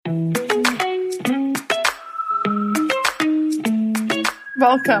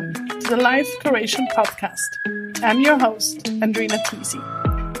Welcome to the Life Curation Podcast. I'm your host, Andrina Tisi.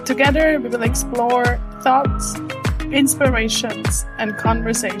 Together, we will explore thoughts, inspirations, and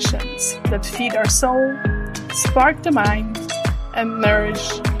conversations that feed our soul, spark the mind, and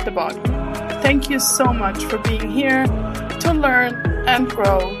nourish the body. Thank you so much for being here to learn and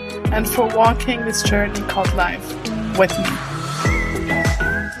grow, and for walking this journey called life with me.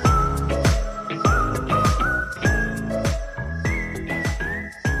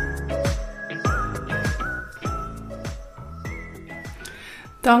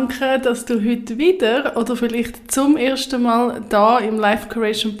 Danke, dass du heute wieder oder vielleicht zum ersten Mal da im Life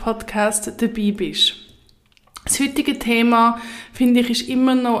Curation Podcast dabei bist. Das heutige Thema, finde ich, ist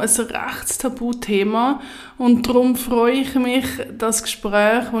immer noch ein recht Tabuthema und darum freue ich mich, das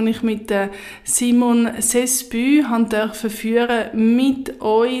Gespräch, das ich mit Simone Cesbü führen mit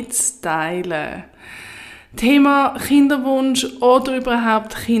euch zu teilen. Thema Kinderwunsch oder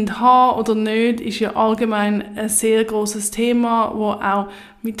überhaupt Kind haben oder nicht, ist ja allgemein ein sehr grosses Thema, wo auch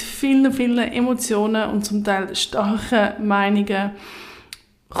mit vielen, vielen Emotionen und zum Teil starken Meinungen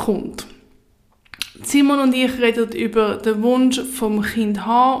kommt. Simon und ich reden über den Wunsch vom Kind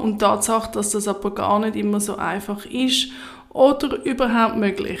haben und die Tatsache, dass das aber gar nicht immer so einfach ist oder überhaupt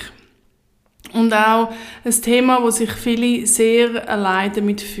möglich. Und auch ein Thema, wo sich viele sehr allein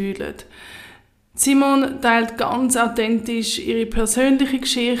damit fühlen. Simon teilt ganz authentisch ihre persönliche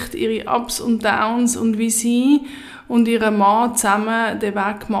Geschichte, ihre Ups und Downs und wie sie und ihr Mann zusammen den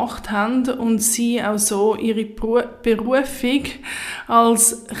Weg gemacht haben und sie auch so ihre Berufung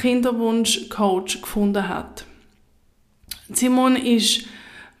als Kinderwunschcoach gefunden hat. Simon ist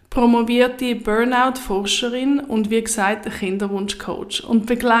promovierte Burnout-Forscherin und wie gesagt ein Kinderwunschcoach und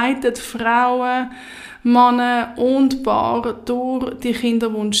begleitet Frauen, Männer und Paare durch die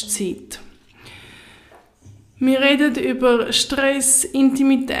Kinderwunschzeit. Wir reden über Stress,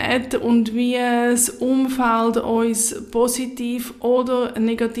 Intimität und wie das Umfeld uns positiv oder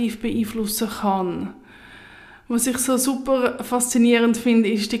negativ beeinflussen kann. Was ich so super faszinierend finde,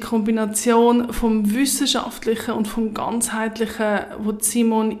 ist die Kombination vom Wissenschaftlichen und vom Ganzheitlichen, was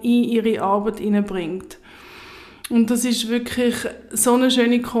Simon in ihre Arbeit hineinbringt. Und das ist wirklich so eine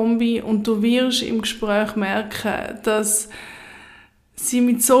schöne Kombi und du wirst im Gespräch merken, dass sie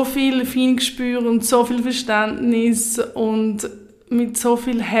mit so viel Feingespür und so viel Verständnis und mit so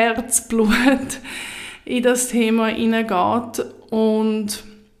viel Herzblut in das Thema hineingeht. Und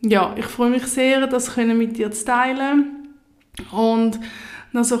ja, ich freue mich sehr, das mit dir zu teilen. Und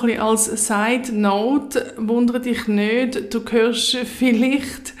noch so ein bisschen als Side Note, wundere dich nicht, du hörst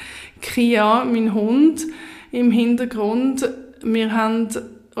vielleicht Kia, mein Hund, im Hintergrund. Wir haben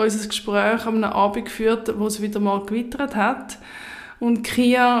unser Gespräch an einem Abend geführt, wo es wieder mal gewittert hat. Und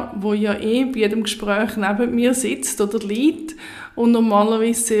Kia, wo ja bei jedem Gespräch neben mir sitzt oder liegt und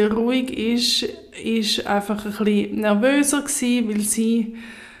normalerweise sehr ruhig ist einfach ein bisschen nervöser gewesen, weil sie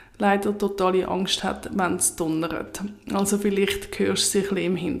leider totale Angst hat, wenn es donnert. Also vielleicht hörst du sie ein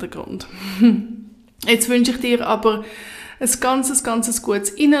bisschen im Hintergrund. Jetzt wünsche ich dir aber ein ganz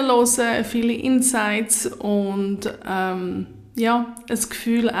gutes Reinhören, viele Insights und ein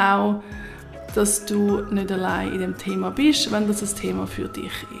Gefühl auch, dass du nicht allein in dem Thema bist, wenn das ein Thema für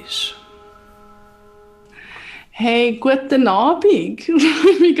dich ist. Hey, guten Abend.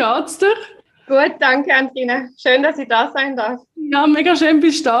 Wie geht's dir? Gut, danke, Andrina. Schön, dass ich da sein darf. Ja, mega schön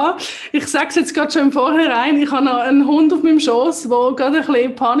bist du da. Ich sage es jetzt gerade schon im Vorhinein. Ich habe noch einen Hund auf meinem Schoss, der gerade ein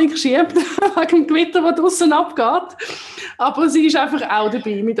bisschen Panik schiebt wegen dem Gewitter, das draussen abgeht. Aber sie ist einfach auch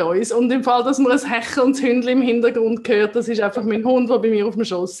dabei mit uns. Und im Fall, dass man ein Hecheln und das Hündchen im Hintergrund hört, das ist einfach mein Hund, der bei mir auf dem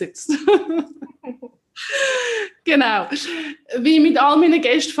Schoss sitzt. Genau. Wie mit all meinen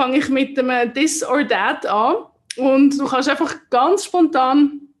Gästen fange ich mit dem This or That an. Und du kannst einfach ganz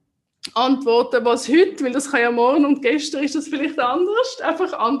spontan antworten, was heute, weil das kann ja morgen und gestern ist das vielleicht anders.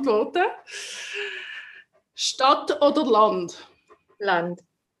 Einfach antworten. Stadt oder Land? Land.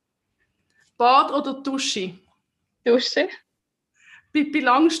 Bad oder Dusche? Dusche. Pippi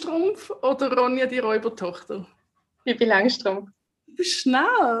Langstrumpf oder Ronja die Räubertochter? Pippi Langstrumpf. Du bist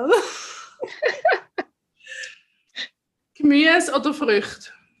schnell. Gemüse oder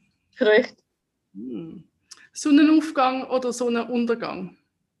Früchte? Früchte. Sonnenaufgang oder Sonnenuntergang?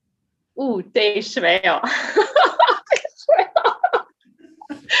 Der ist schwer.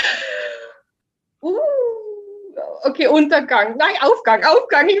 Okay, Untergang. Nein, Aufgang.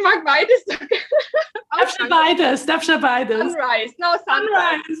 Ich mag beides. Darfst du beides?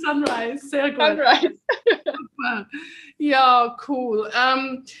 Sunrise. Sehr gut. Sunrise. Ja, cool.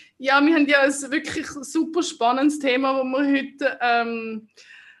 Wir haben ja ein wirklich super spannendes Thema, das wir heute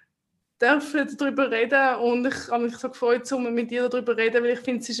dürfen darüber reden und ich habe mich so gefreut, um mit dir darüber zu reden, weil ich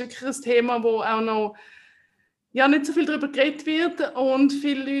finde, es ist wirklich ein Thema, wo auch noch nicht so viel darüber geredet wird und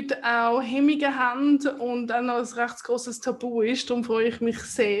viele Leute auch Hemmungen haben und auch noch ein recht grosses Tabu ist. Darum freue ich mich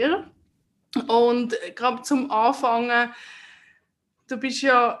sehr. Und gerade zum Anfangen, du bist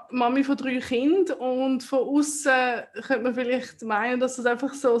ja Mami von 3 Kindern und von außen könnte man vielleicht meinen, dass das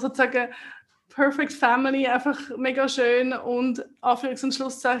einfach so sozusagen Perfect Family, einfach mega schön und Anführungs- und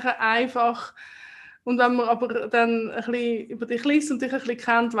Schlusszeichen einfach. Und wenn man aber dann ein bisschen über dich liest und dich ein bisschen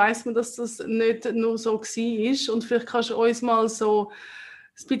kennt, weiss man, dass das nicht nur so war. Und vielleicht kannst du uns mal so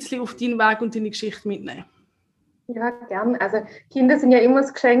ein bisschen auf deinen Weg und deine Geschichte mitnehmen. Ja, gern. Also Kinder sind ja immer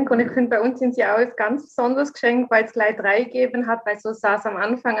das Geschenk und ich finde, bei uns sind sie auch ein ganz besonderes Geschenk, weil es gleich 3 gegeben hat, weil so sah es am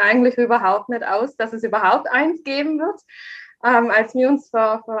Anfang eigentlich überhaupt nicht aus, dass es überhaupt eins geben wird. Als wir uns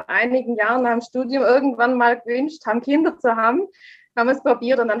vor einigen Jahren nach dem Studium irgendwann mal gewünscht haben, Kinder zu haben wir es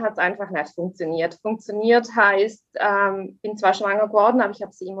probiert und dann hat es einfach nicht funktioniert. Funktioniert heißt, bin zwar schwanger geworden, aber ich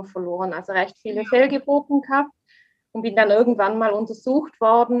habe sie immer verloren. Also recht viele Fehlgeburten gehabt. Und bin dann irgendwann mal untersucht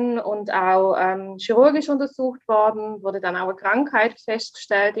worden und auch chirurgisch untersucht worden, wurde dann auch eine Krankheit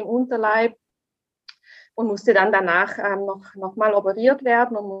festgestellt im Unterleib und musste dann danach noch mal operiert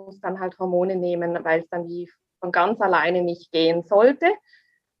werden und musste dann halt Hormone nehmen, weil es dann wie von ganz alleine nicht gehen sollte.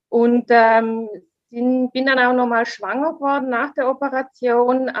 Und bin dann auch noch mal schwanger geworden nach der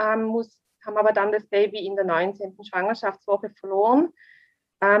Operation, haben aber dann das Baby in der 19. Schwangerschaftswoche verloren.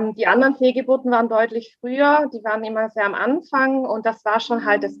 Die anderen Fehlgeburten waren deutlich früher, die waren immer sehr am Anfang und das war schon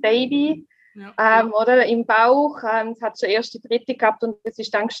halt das Baby, oder im Bauch. Es hat zuerst die 3. gehabt und es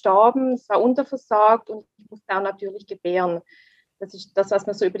ist dann gestorben, es war unterversorgt und ich musste auch natürlich gebären. Das ist das, was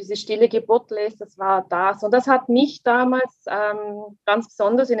man so über diese stille Geburt lässt, das war das. Und das hat mich damals ganz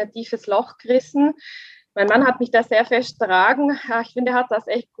besonders in ein tiefes Loch gerissen. Mein Mann hat mich da sehr fest getragen. Ich finde, er hat das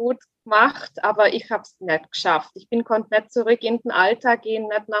echt gut gemacht, aber ich habe es nicht geschafft. Konnte nicht zurück in den Alltag gehen,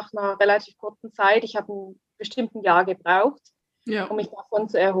 nicht nach einer relativ kurzen Zeit. Ich habe ein bestimmtes Jahr gebraucht, um mich davon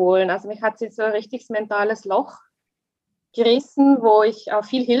zu erholen. Also mich hat so ein richtiges mentales Loch gerissen, wo ich auch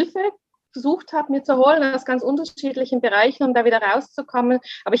viel Hilfe versucht habe, mir zu holen, aus ganz unterschiedlichen Bereichen, um da wieder rauszukommen.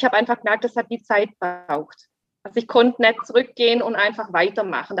 Aber ich habe einfach gemerkt, das hat die Zeit gebraucht. Also ich konnte nicht zurückgehen und einfach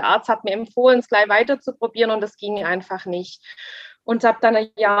weitermachen. Der Arzt hat mir empfohlen, es gleich weiter zu probieren und das ging einfach nicht. Und habe dann ein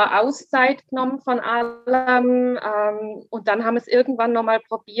Jahr Auszeit genommen von allem und dann haben wir es irgendwann nochmal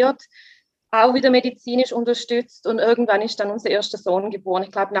probiert, auch wieder medizinisch unterstützt und irgendwann ist dann unser erster Sohn geboren.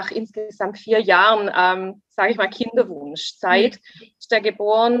 Ich glaube, nach insgesamt 4 Jahren, sage ich mal, Kinderwunschzeit ist er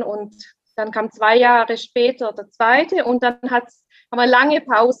geboren und dann kam 2 Jahre später der zweite und dann haben wir eine lange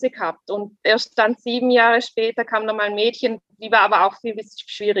Pause gehabt und erst dann 7 Jahre später kam nochmal ein Mädchen, die war aber auch viel bisschen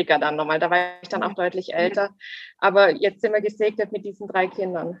schwieriger dann nochmal, da war ich dann auch deutlich älter, aber jetzt sind wir gesegnet mit diesen 3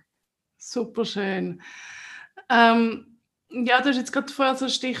 Kindern. Super schön. Ja, du hast jetzt gerade vorher so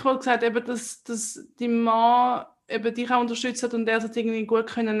ein Stichwort gesagt, eben, dass die Mann eben dich auch unterstützt hat und der hat irgendwie gut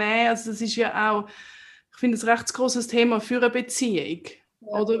können nehmen. Also das ist ja auch, ich finde, ein recht großes Thema für eine Beziehung.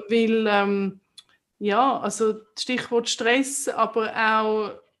 Ja. Oder? Weil, also Stichwort Stress, aber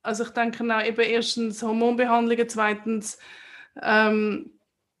auch, also ich denke auch eben erstens Hormonbehandlungen, zweitens, also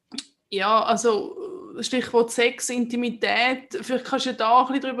Stichwort Sex, Intimität, vielleicht kannst du da ein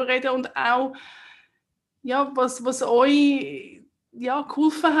bisschen drüber reden und auch, ja, was euch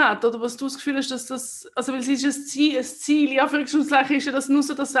geholfen hat oder was du das Gefühl hast, dass das, also weil es ist ein Ziel, ja, für Anführungszeichen ist ja das nur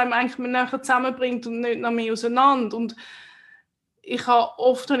so, dass es einem eigentlich näher zusammenbringt und nicht noch mehr auseinander und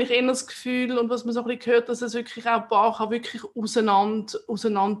habe ich eher das Gefühl und was man so ein bisschen hört, dass es wirklich auch ein Paar kann wirklich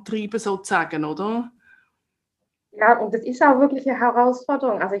auseinandertreiben sozusagen, oder? Ja, und das ist auch wirklich eine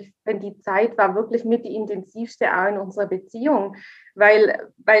Herausforderung. Also ich finde, die Zeit war wirklich mit die intensivste auch in unserer Beziehung, weil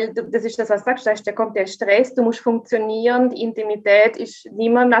das ist das, was du sagst, da kommt der Stress, du musst funktionieren, die Intimität ist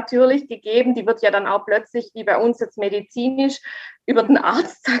niemand natürlich gegeben, die wird ja dann auch plötzlich, wie bei uns jetzt medizinisch, über den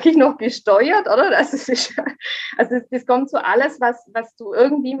Arzt, sage ich noch, gesteuert, oder? Das kommt so alles, was du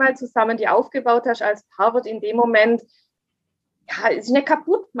irgendwie mal zusammen dir aufgebaut hast als Paar, wird in dem Moment es ist nicht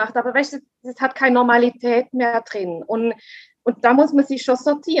kaputt gemacht, aber weißt du, es hat keine Normalität mehr drin. Und da muss man sich schon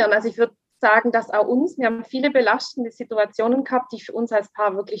sortieren. Also ich würde sagen, dass auch wir haben viele belastende Situationen gehabt, die für uns als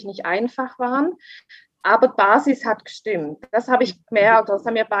Paar wirklich nicht einfach waren. Aber die Basis hat gestimmt. Das habe ich gemerkt, das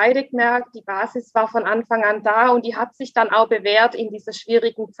haben wir beide gemerkt. Die Basis war von Anfang an da und die hat sich dann auch bewährt in dieser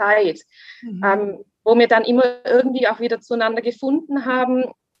schwierigen Zeit, wo wir dann immer irgendwie auch wieder zueinander gefunden haben.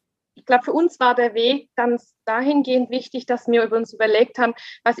 ich glaube, für uns war der Weg dann dahingehend wichtig, dass wir über uns überlegt haben,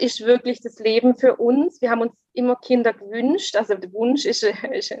 was ist wirklich das Leben für uns. Wir haben uns immer Kinder gewünscht, also der Wunsch ist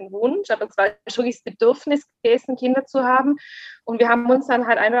ein Wunsch, aber es war wirklich das Bedürfnis gewesen, Kinder zu haben. Und wir haben uns dann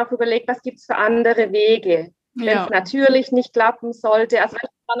halt einfach überlegt, was gibt es für andere Wege, wenn es natürlich nicht klappen sollte. Also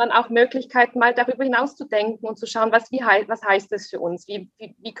waren dann auch Möglichkeiten, mal darüber hinaus zu denken und zu schauen, was heißt das für uns?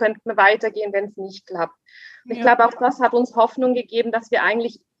 Wie könnten wir weitergehen, wenn es nicht klappt? Und ich glaube, auch das hat uns Hoffnung gegeben, dass wir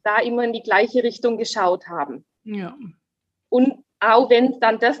eigentlich da immer in die gleiche Richtung geschaut haben. Ja. Und auch wenn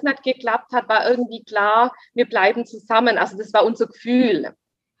dann das nicht geklappt hat, war irgendwie klar, wir bleiben zusammen. Also das war unser Gefühl.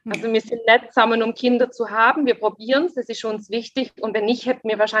 Also wir sind nicht zusammen, um Kinder zu haben. Wir probieren es, das ist uns wichtig. Und wenn nicht, hätten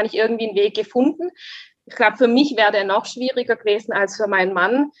wir wahrscheinlich irgendwie einen Weg gefunden. Ich glaube, für mich wäre der noch schwieriger gewesen als für meinen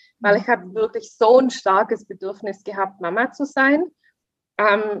Mann, weil ich habe wirklich so ein starkes Bedürfnis gehabt, Mama zu sein.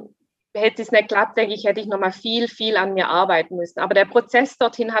 Hätte es nicht geklappt, denke ich, hätte ich noch mal viel, viel an mir arbeiten müssen. Aber der Prozess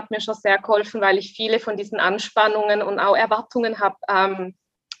dorthin hat mir schon sehr geholfen, weil ich viele von diesen Anspannungen und auch Erwartungen habe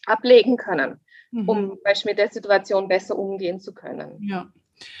ablegen können, um mit der Situation besser umgehen zu können. Ja.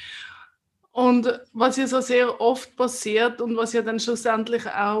 Und was ja so sehr oft passiert und was ja dann schlussendlich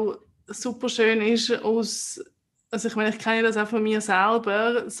auch super schön ist, also ich meine, ich kenne das auch von mir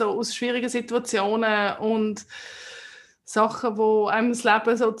selber, so aus schwierigen Situationen und Sachen, wo einem das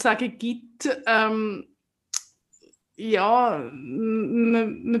Leben sozusagen gibt, man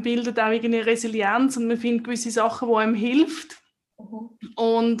bildet auch eine Resilienz und man findet gewisse Sachen, die einem hilft.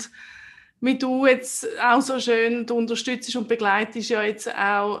 Und wie du jetzt auch so schön, du unterstützt und begleitest ja jetzt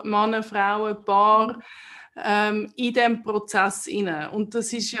auch Männer, Frauen, Paar in diesem Prozess rein. Und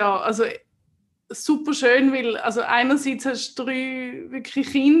das ist ja also super schön, weil also einerseits hast du 3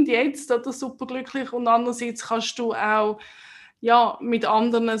 wirklich Kinder jetzt, oder super glücklich, und andererseits kannst du auch mit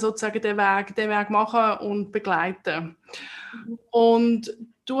anderen sozusagen den Weg machen und begleiten. Und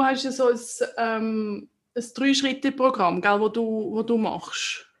du hast ja so ein 3-Schritte-Programm, gell, wo du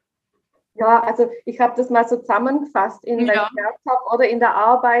machst. Ja, also ich habe das mal so zusammengefasst in der Workshop oder in der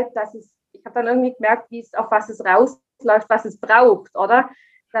Arbeit, ich habe dann irgendwie gemerkt, auf was es rausläuft, was es braucht, oder?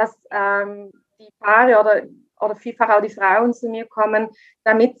 Dass die Paare oder vielfach auch die Frauen zu mir kommen,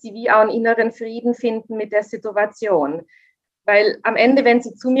 damit sie wie auch einen inneren Frieden finden mit der Situation. Weil am Ende, wenn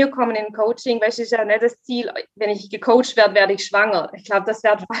sie zu mir kommen in Coaching, ist ja nicht das Ziel, wenn ich gecoacht werde, werde ich schwanger. Ich glaube, das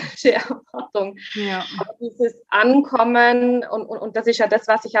wäre eine falsche Erwartung. Ja. Aber dieses Ankommen, und das ist ja das,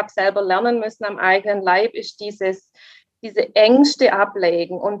 was ich habe selber lernen müssen am eigenen Leib, ist diese Ängste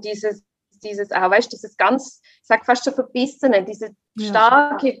ablegen und dieses ganz, ich sag fast schon Verbissene, diese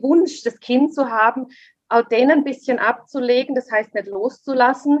starke Wunsch, das Kind zu haben, auch den ein bisschen abzulegen, das heißt nicht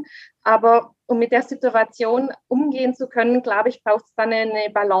loszulassen, aber um mit der Situation umgehen zu können, glaube ich, braucht es dann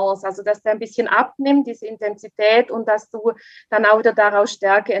eine Balance, also dass der ein bisschen abnimmt, diese Intensität, und dass du dann auch wieder daraus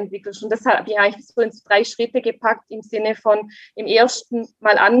Stärke entwickelst. Und das habe ich eigentlich so in 3 Schritte gepackt, im Sinne von im ersten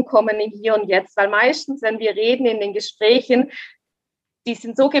Mal ankommen im Hier und Jetzt, weil meistens, wenn wir reden in den Gesprächen, die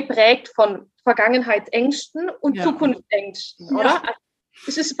sind so geprägt von Vergangenheitsängsten und Zukunftsängsten, oder? Also,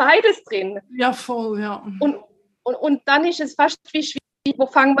 es ist beides drin. Ja, voll, ja. Und dann ist es fast wie schwierig, wo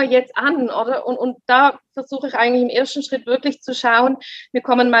fangen wir jetzt an, oder? Und da versuche ich eigentlich im ersten Schritt wirklich zu schauen, wir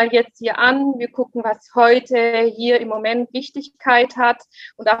kommen mal jetzt hier an, wir gucken, was heute hier im Moment Wichtigkeit hat,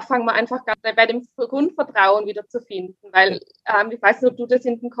 und da fangen wir einfach bei dem Grundvertrauen wieder zu finden, weil ich weiß nicht, ob du das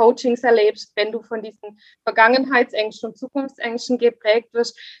in den Coachings erlebst, wenn du von diesen Vergangenheitsängsten und Zukunftsängsten geprägt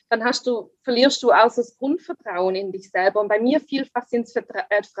wirst, dann verlierst du auch das Grundvertrauen in dich selber, und bei mir vielfach sind es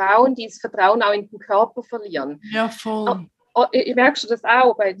Frauen, die das Vertrauen auch in den Körper verlieren. Ja, voll. Merkst du das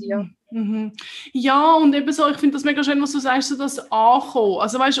auch bei dir? Ja, und eben so, ich finde das mega schön, was du sagst, so das Ankommen.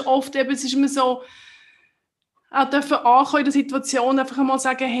 Also weißt du, oft eben, es ist immer so, auch dürfen ankommen in der Situation, einfach einmal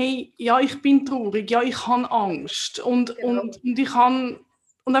sagen, hey, ja, ich bin traurig, ja, ich habe Angst. Und ich kann,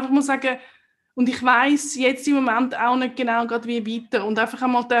 und einfach mal sagen, und ich weiss jetzt im Moment auch nicht genau gerade wie weiter, und einfach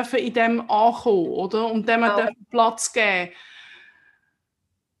einmal dürfen in dem ankommen, oder? Und dem dürfen Platz geben.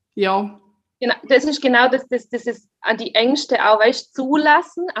 Ja. Genau, das ist genau das ist an die Ängste auch,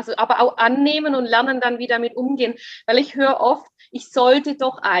 zulassen, also aber auch annehmen und lernen dann, wie damit umgehen. Weil ich höre oft, ich sollte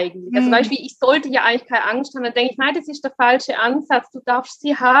doch eigentlich, also ich sollte ja eigentlich keine Angst haben. Dann denke ich, nein, das ist der falsche Ansatz, du darfst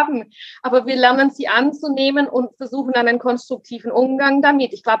sie haben. Aber wir lernen sie anzunehmen und versuchen dann einen konstruktiven Umgang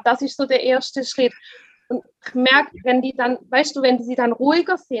damit. Ich glaube, das ist so der erste Schritt. Und ich merke, wenn sie dann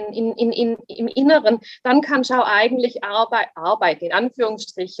ruhiger sind im Inneren, dann kannst du auch eigentlich arbeiten, in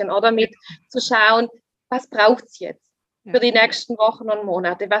Anführungsstrichen, oder mit zu schauen, was braucht es jetzt für die nächsten Wochen und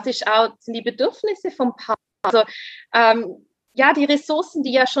Monate? Was sind die Bedürfnisse vom Paar? Also ja, die Ressourcen,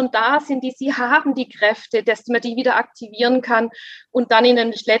 die ja schon da sind, die sie haben, die Kräfte, dass man die wieder aktivieren kann. Und dann in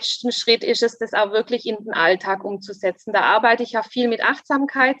den letzten Schritt ist es, das auch wirklich in den Alltag umzusetzen. Da arbeite ich ja viel mit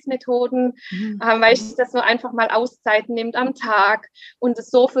Achtsamkeitsmethoden, weil ich das nur einfach mal Auszeiten nimmt am Tag. Und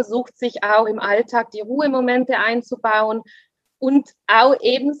so versucht sich auch im Alltag die Ruhemomente einzubauen. Und auch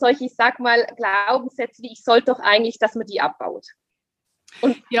eben solche, ich sag mal, Glaubenssätze wie ich sollte doch eigentlich, dass man die abbaut.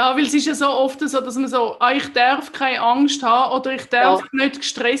 Und ja, weil es ist ja so oft so, dass man so, ich darf keine Angst haben oder ich darf nicht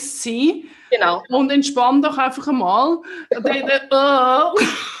gestresst sein. Genau. Und entspann doch einfach einmal. Genau.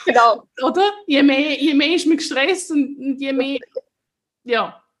 Oder? Je mehr ist man gestresst und je mehr,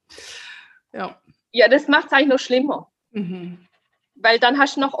 ja. Ja, das macht es eigentlich noch schlimmer. Weil dann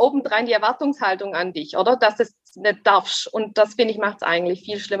hast du noch obendrein die Erwartungshaltung an dich, oder? Dass du es nicht darfst. Und das, finde ich, macht es eigentlich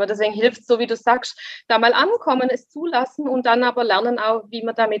viel schlimmer. Deswegen hilft es, so wie du sagst, da mal ankommen, es zulassen und dann aber lernen auch, wie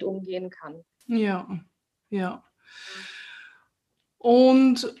man damit umgehen kann. Ja.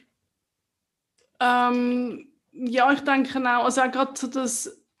 Und ja, ich denke auch, also auch gerade so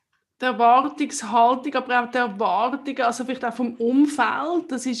die Erwartungshaltung, aber auch die Erwartungen, also vielleicht auch vom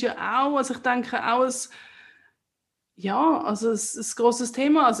Umfeld, das ist ja auch, also ich denke auch, also es ist ein grosses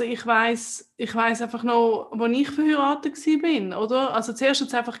Thema. Also ich weiss einfach noch, als ich verheiratet war, oder? Also zuerst hat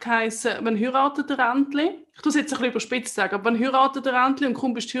es einfach geheißen, man heiratet ein Rentli. Ich tue es jetzt ein bisschen überspitzt sagen, aber man heiratet ein Rentli und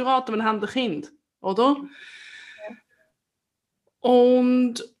kaum bist du heiraten, man hat ein Kind, oder? Ja.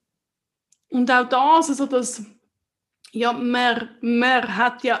 Und auch das, also das, ja, man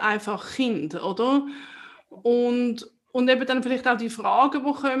hat ja einfach Kinder, oder? Und eben dann vielleicht auch die Fragen,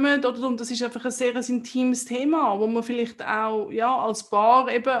 die kommen, oder? Und das ist einfach ein sehr intimes Thema, wo man vielleicht auch als Paar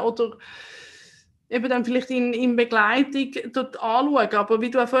eben oder eben dann vielleicht in Begleitung dort anschauen. Aber wie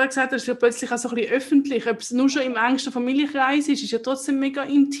du auch vorher gesagt hast, ist ja plötzlich auch so ein bisschen öffentlich. Ob es nur schon im engsten Familienkreis ist ja trotzdem mega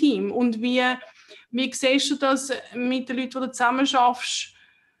intim. Und wie siehst du das mit den Leuten, die du zusammen schaffst?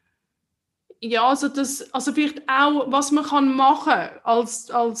 Ja, also vielleicht auch, was man kann machen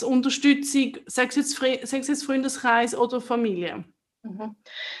als Unterstützung, sei es jetzt Freundeskreis oder Familie.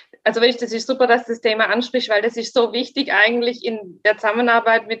 Also das ist super, dass du das Thema ansprichst, weil das ist so wichtig eigentlich in der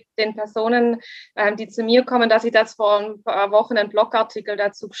Zusammenarbeit mit den Personen, die zu mir kommen, dass ich das vor ein paar Wochen einen Blogartikel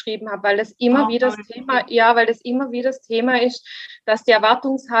dazu geschrieben habe, weil das immer wieder das Thema ist, dass die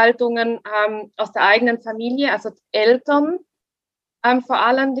Erwartungshaltungen aus der eigenen Familie, also Eltern, vor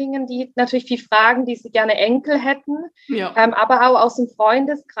allen Dingen, die natürlich viel fragen, die sie gerne Enkel hätten, aber auch aus dem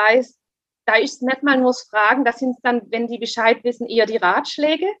Freundeskreis, da ist es nicht mal nur das Fragen, das sind dann, wenn die Bescheid wissen, eher die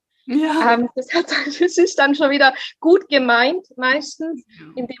Ratschläge. Ja. Das ist dann schon wieder gut gemeint meistens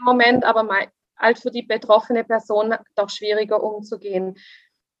in dem Moment, aber halt für die betroffene Person doch schwieriger umzugehen.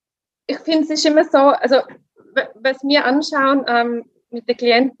 Ich finde, es ist immer so, also was wir anschauen mit den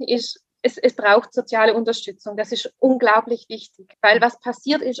Klienten ist, es braucht soziale Unterstützung. Das ist unglaublich wichtig, weil was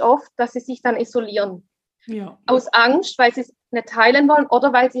passiert ist oft, dass sie sich dann isolieren. Ja. Aus Angst, weil sie es nicht teilen wollen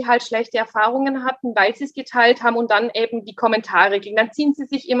oder weil sie halt schlechte Erfahrungen hatten, weil sie es geteilt haben und dann eben die Kommentare gingen. Dann ziehen sie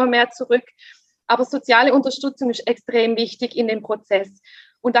sich immer mehr zurück. Aber soziale Unterstützung ist extrem wichtig in dem Prozess.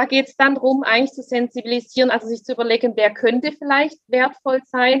 Und da geht es dann darum, eigentlich zu sensibilisieren, also sich zu überlegen, wer könnte vielleicht wertvoll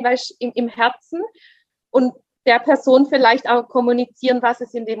sein, weil im Herzen und der Person vielleicht auch kommunizieren, was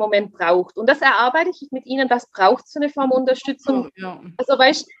es in dem Moment braucht. Und das erarbeite ich mit ihnen, was braucht es für eine Form Unterstützung. Ja. Also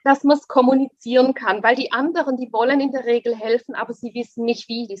weißt, dass man es kommunizieren kann, weil die anderen, die wollen in der Regel helfen, aber sie wissen nicht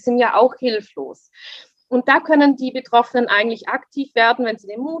wie, die sind ja auch hilflos. Und da können die Betroffenen eigentlich aktiv werden, wenn sie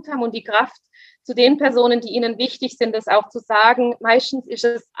den Mut haben und die Kraft, zu den Personen, die ihnen wichtig sind, das auch zu sagen. Meistens ist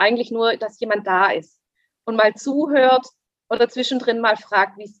es eigentlich nur, dass jemand da ist und mal zuhört oder zwischendrin mal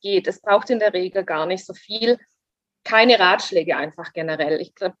fragt, wie es geht. Es braucht in der Regel gar nicht so viel. Keine Ratschläge einfach generell.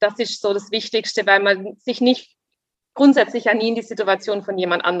 Ich glaube, das ist so das Wichtigste, weil man sich nicht grundsätzlich ja nie in die Situation von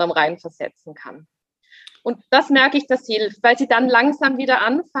jemand anderem reinversetzen kann. Und das merke ich, das hilft, weil sie dann langsam wieder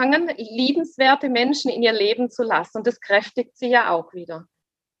anfangen, liebenswerte Menschen in ihr Leben zu lassen. Und das kräftigt sie ja auch wieder.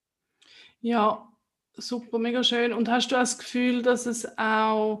 Ja, super, mega schön. Und hast du das Gefühl, dass es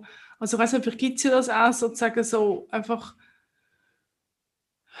auch, also ich weiss nicht, vielleicht gibt es ja das auch sozusagen so einfach,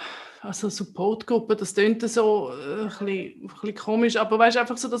 also Supportgruppe, das klingt so ein bisschen komisch, aber weißt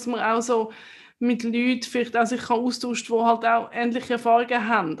einfach so, dass man auch so mit Leuten vielleicht auch sich austauscht, die halt auch ähnliche Erfahrungen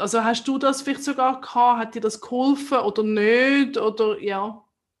haben. Also hast du das vielleicht sogar gehabt? Hat dir das geholfen oder nicht? Oder ja?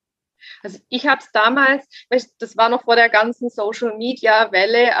 Also ich habe es damals, das war noch vor der ganzen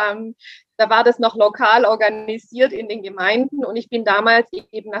Social-Media-Welle, da war das noch lokal organisiert in den Gemeinden und ich bin damals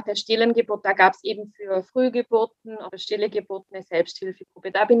eben nach der stillen Geburt, da gab es eben für Frühgeburten oder stille Geburten eine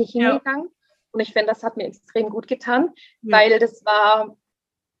Selbsthilfegruppe. Da bin ich hingegangen und ich finde, das hat mir extrem gut getan, weil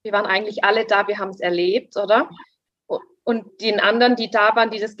wir waren eigentlich alle da, wir haben es erlebt, oder? Und den anderen, die da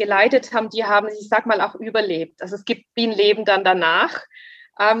waren, die das geleitet haben, die haben, ich sag mal, auch überlebt. Also es gibt wie ein Leben dann danach.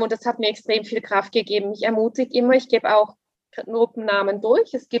 Und das hat mir extrem viel Kraft gegeben. Ich ermutige immer, ich gebe auch Gruppennamen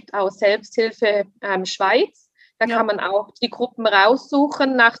durch. Es gibt auch Selbsthilfe Schweiz. Da kann man auch die Gruppen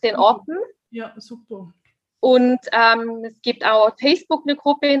raussuchen nach den Orten. Ja, super. Und es gibt auch auf Facebook eine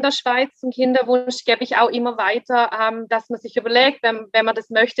Gruppe in der Schweiz zum Kinderwunsch, gebe ich auch immer weiter, dass man sich überlegt, wenn man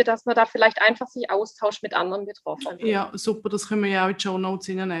das möchte, dass man da vielleicht einfach sich austauscht mit anderen Betroffenen. Ja, super, das können wir ja auch in die Shownotes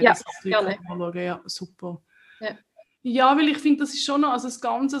reinnehmen. Ja, das gerne. Ja, super. Ja. Ja, weil ich finde, das ist schon noch, also das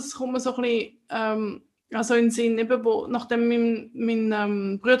Ganze, das kommt mir so ein bisschen, also in den Sinn, eben, nachdem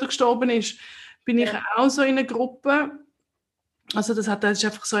mein Bruder gestorben ist, bin ich auch so in einer Gruppe, also das ist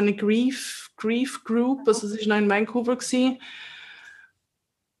einfach so eine Grief Group, also das war noch in Vancouver gewesen.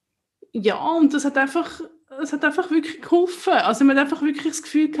 Ja, und das hat einfach wirklich geholfen, also man hat einfach wirklich das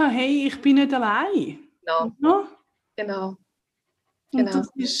Gefühl gehabt, hey, ich bin nicht allein. Genau. Ja? Genau. Und, das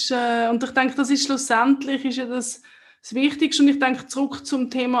ist, und ich denke, das ist schlussendlich ist ja das Wichtigste. Und ich denke, zurück zum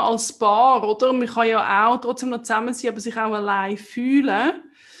Thema als Paar, oder? Man kann ja auch trotzdem noch zusammen sein, aber sich auch allein fühlen.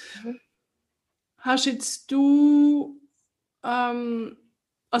 Hast jetzt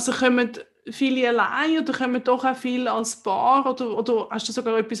also kommen viele allein oder kommen doch auch viele als Paar? Oder hast du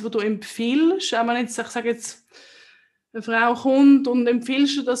sogar etwas, was du empfiehlst? Wenn jetzt, ich sage jetzt, eine Frau kommt und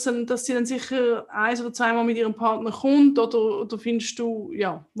empfiehlst du, dass sie dann sicher 1 oder 2 Mal mit ihrem Partner kommt? Oder findest du,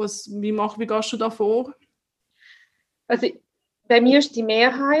 ja, wie gehst du da vor? Also bei mir ist die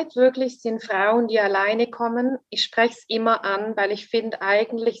Mehrheit wirklich, sind Frauen, die alleine kommen. Ich spreche es immer an, weil ich finde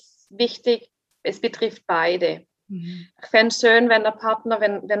eigentlich wichtig, es betrifft beide. Ich fände es schön, wenn der Partner,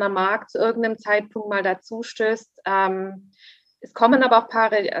 wenn er mag, zu irgendeinem Zeitpunkt mal dazu stößt. Es kommen aber auch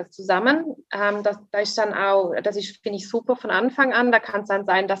Paare zusammen. Da ist dann auch, finde ich super von Anfang an. Da kann es dann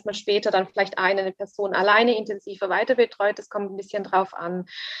sein, dass man später dann vielleicht eine Person alleine intensiver weiter betreut. Das kommt ein bisschen drauf an.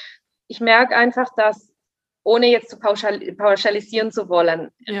 Ich merke einfach, dass, ohne jetzt zu pauschalisieren zu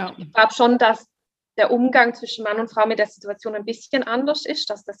wollen, ich glaube schon, dass der Umgang zwischen Mann und Frau mit der Situation ein bisschen anders ist,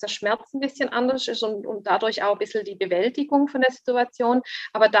 dass der Schmerz ein bisschen anders ist und dadurch auch ein bisschen die Bewältigung von der Situation.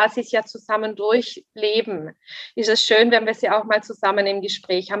 Aber da sie es ja zusammen durchleben, ist es schön, wenn wir sie auch mal zusammen im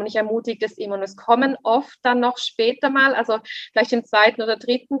Gespräch haben. Und ich ermutige das immer. Und es kommen oft dann noch später mal, also vielleicht im 2. oder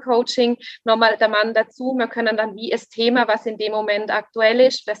 3. Coaching, nochmal der Mann dazu. Wir können dann wie das Thema, was in dem Moment aktuell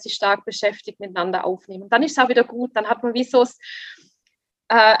ist, was sie stark beschäftigt, miteinander aufnehmen. Und dann ist es auch wieder gut. Dann hat man wie so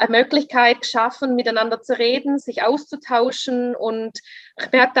eine Möglichkeit geschaffen, miteinander zu reden, sich auszutauschen, und ich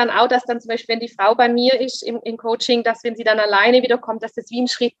merke dann auch, dass dann zum Beispiel, wenn die Frau bei mir ist im Coaching, dass wenn sie dann alleine wiederkommt, dass das wie einen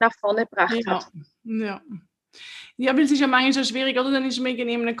Schritt nach vorne gebracht hat. Ja, weil es ist ja manchmal schwierig, oder? Dann ist man in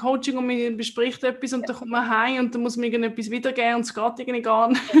einem Coaching und man bespricht etwas und dann kommt man heim und dann muss man irgendetwas wiedergeben und es geht irgendwie gar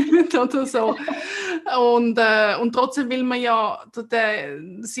nicht oder so. Und trotzdem will man ja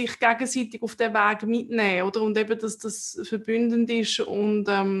sich gegenseitig auf den Weg mitnehmen, oder? Und eben, dass das verbündend ist und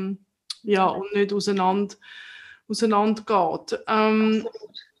und nicht auseinander geht.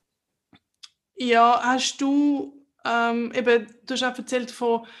 Ja, hast du eben, du hast auch erzählt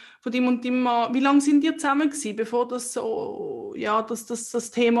von dem und dem Mann. Wie lange sind ihr zusammen gewesen, bevor das so, ja, das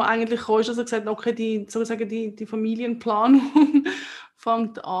Thema eigentlich kam? Also gesagt, okay, die Familienplanung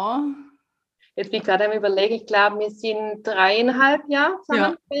fängt an. Jetzt bin ich gerade am Überlegen, ich glaube, wir sind 3,5 Jahre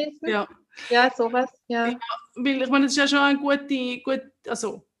zusammen gewesen. Ja, sowas, ja. Weil ich meine, das ist ja schon eine gute,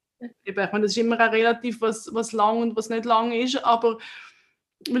 also ich meine, das ist immer auch relativ, was lang und was nicht lang ist, aber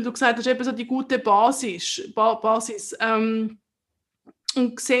weil du gesagt hast, eben so die gute Basis.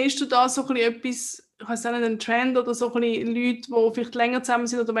 Und siehst du da so ein bisschen etwas, ich weiß nicht, einen Trend oder so ein bisschen Leute, die vielleicht länger zusammen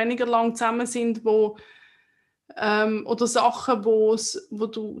sind oder weniger lang zusammen sind, oder Sachen, wo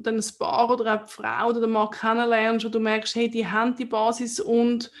du dann ein Paar oder eine Frau oder den Mann kennenlernst, wo du merkst, hey, die haben die Basis,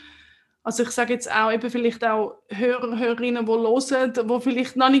 und also ich sage jetzt auch eben vielleicht auch Hörer, Hörerinnen, die hören, die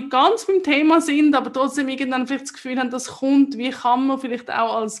vielleicht noch nicht ganz beim Thema sind, aber trotzdem irgendwann vielleicht das Gefühl haben, das kommt, wie kann man vielleicht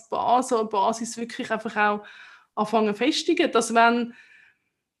auch als Basis wirklich einfach auch anfangen festigen, dass wenn,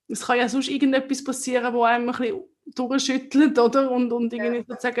 es kann ja sonst irgendetwas passieren, wo einem ein bisschen durchschüttelt, oder? Und irgendwie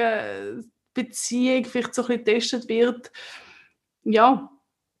sozusagen Beziehung vielleicht so ein bisschen getestet wird. Ja,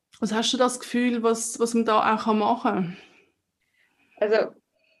 was hast du das Gefühl, was man da auch machen kann? Also,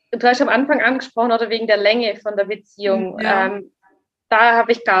 du hast am Anfang angesprochen, oder wegen der Länge von der Beziehung. Ja. Da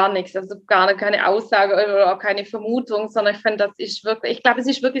habe ich gar nichts, also keine Aussage oder auch keine Vermutung, sondern ich finde, ich glaube, es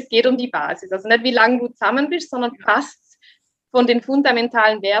ist wirklich, es geht um die Basis. Also nicht, wie lange du zusammen bist, sondern passt von den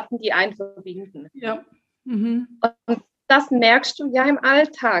fundamentalen Werten, die einen verbinden. Ja. Mhm. Und das merkst du ja im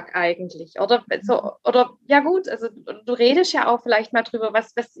Alltag eigentlich, oder? So, oder ja gut, also du redest ja auch vielleicht mal drüber,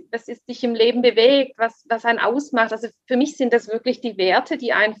 was ist dich im Leben bewegt, was einen ausmacht. Also für mich sind das wirklich die Werte,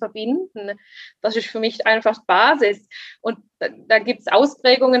 die einen verbinden. Das ist für mich einfach Basis. Und da gibt es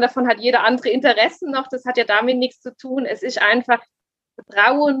Ausprägungen, davon hat jeder andere Interessen noch, das hat ja damit nichts zu tun. Es ist einfach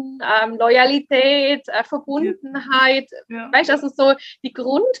Vertrauen, Loyalität, Verbundenheit, weißt du, also so die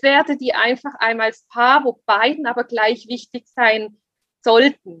Grundwerte, die einfach einmal als Paar, wo beiden aber gleich wichtig sein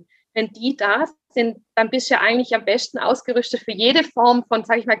sollten. Wenn die da sind, dann bist du ja eigentlich am besten ausgerüstet für jede Form von,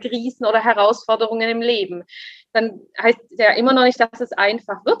 sage ich mal, Krisen oder Herausforderungen im Leben. Dann heißt ja immer noch nicht, dass es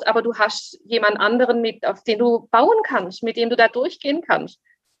einfach wird, aber du hast jemand anderen, auf den du bauen kannst, mit dem du da durchgehen kannst.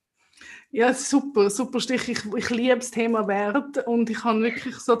 Ja, super Stich. Ich liebe das Thema Wert und ich habe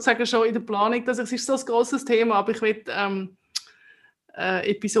wirklich sozusagen schon in der Planung, dass es ist so ein grosses Thema, aber ich will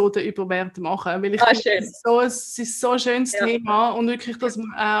Episoden über Werte machen, weil ich finde, es ist so ein schönes Thema und wirklich, dass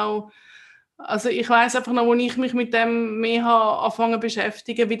man auch, also ich weiss einfach noch, als ich mich mit dem mehr angefangen zu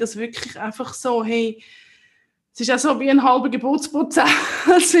beschäftigen, wie das wirklich einfach so, hey, es ist auch so wie ein halber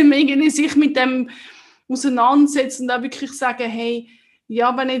Geburtsprozess, wenn man irgendwie sich mit dem auseinandersetzt und auch wirklich sagen, hey,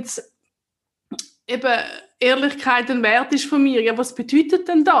 ja, wenn jetzt eben Ehrlichkeit ein Wert ist von mir, ja, was bedeutet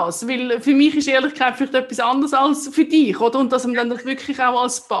denn das? Weil für mich ist Ehrlichkeit vielleicht etwas anderes als für dich, oder? Und dass man dann das wirklich auch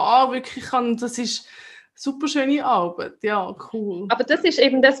als Paar wirklich kann, das ist super schöne Arbeit, ja, cool. Aber das ist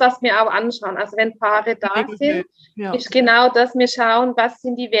eben das, was wir auch anschauen. Also wenn Paare da sind, ist genau das, wir schauen, was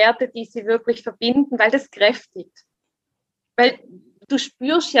sind die Werte, die sie wirklich verbinden, weil das kräftigt. Weil du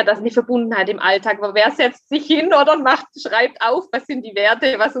spürst ja, dass die Verbundenheit im Alltag, aber wer setzt sich hin oder schreibt auf, was sind die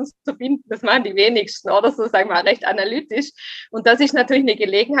Werte, was uns verbinden, das machen die wenigsten, oder so, sagen wir mal, recht analytisch. Und das ist natürlich eine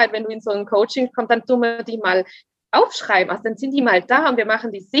Gelegenheit, wenn du in so ein Coaching kommst, dann tun wir die mal aufschreiben, also dann sind die mal da und wir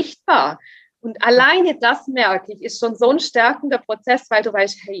machen die sichtbar. Und alleine das, merke ich, ist schon so ein stärkender Prozess, weil du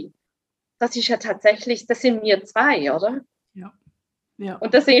weißt, hey, das ist ja tatsächlich, das sind wir zwei, oder? Ja. Ja.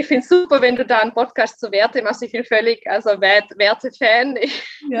 Und deswegen finde ich es super, wenn du da einen Podcast zu Werte machst. Ich bin völlig, also Werte-Fan.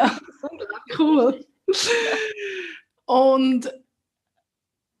 Ja, cool. Und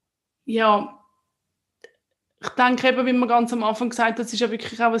ja, ich denke eben, wie man ganz am Anfang gesagt hat, das ist ja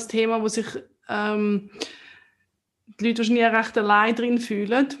wirklich auch ein Thema, wo sich die Leute wahrscheinlich auch recht allein drin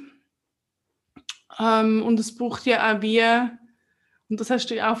fühlen. Und es braucht ja auch wie, und das hast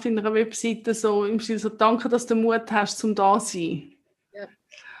du ja auch auf deiner Webseite so im Stil so, danke, dass du Mut hast, zum da sein. Ja.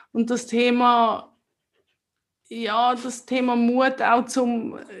 Und das Thema Mut auch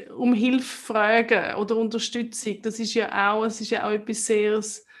um Hilfe fragen oder Unterstützung, das ist ja auch etwas sehr,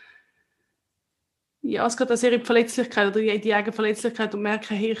 ja, es geht auch sehr in die Verletzlichkeit oder in die eigene Verletzlichkeit und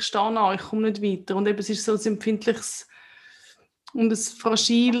merken, hey, ich stehe an, ich komme nicht weiter. Und eben, es ist so ein empfindliches und ein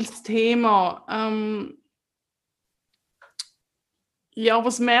fragiles Thema. Ja,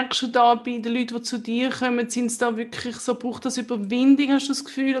 was merkst du da bei den Leuten, die zu dir kommen? Sind es da wirklich so, braucht das Überwindung, hast du das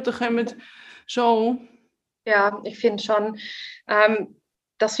Gefühl, oder kommen schon? Ja, ich finde schon,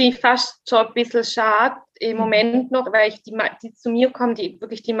 das finde ich fast schon ein bisschen schade im Moment noch, weil die zu mir kommen,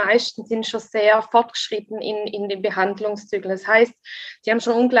 die meisten sind schon sehr fortgeschritten in den Behandlungszyklen. Das heißt, die haben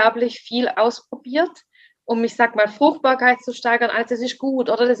schon unglaublich viel ausprobiert, um, ich sag mal, Fruchtbarkeit zu steigern. Also das ist gut,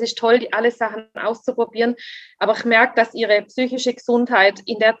 oder? Das ist toll, alle Sachen auszuprobieren. Aber ich merke, dass ihre psychische Gesundheit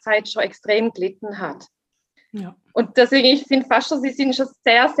in der Zeit schon extrem gelitten hat. Ja. Und deswegen, ich finde fast schon, sie sind schon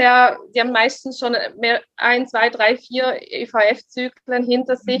sehr, die haben meistens schon 1, 2, 3, 4 IVF-Zyklen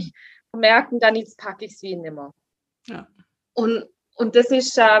hinter sich und merken dann, jetzt packe ich es wie nicht mehr. Ja. Und das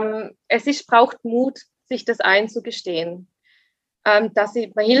ist, braucht Mut, sich das einzugestehen, dass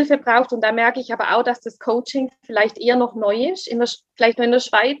sie Hilfe braucht. Und da merke ich aber auch, dass das Coaching vielleicht eher noch neu ist. Vielleicht noch in der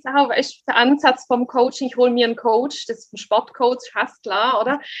Schweiz auch ist der Ansatz vom Coaching, ich hole mir einen Coach, das ist ein Sportcoach, fast klar,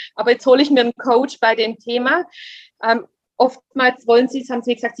 oder? Aber jetzt hole ich mir einen Coach bei dem Thema. Oftmals haben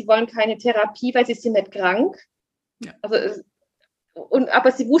sie gesagt, sie wollen keine Therapie, weil sie sind nicht krank. Ja. Also,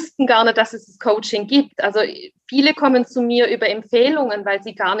 aber sie wussten gar nicht, dass es das Coaching gibt. Also viele kommen zu mir über Empfehlungen, weil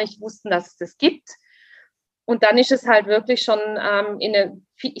sie gar nicht wussten, dass es das gibt. Und dann ist es halt wirklich schon,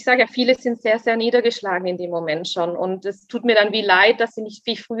 ich sage ja, viele sind sehr, sehr niedergeschlagen in dem Moment schon. Und es tut mir dann wie leid, dass sie nicht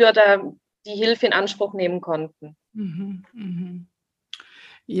wie früher die Hilfe in Anspruch nehmen konnten.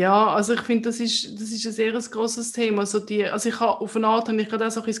 Ja, also ich finde, das ist ein sehr grosses Thema. Also ich habe auf eine Art habe ich gerade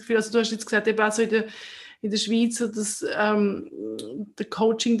auch so ein Gefühl, also du hast jetzt gesagt, eben auch so in der Schweiz, das der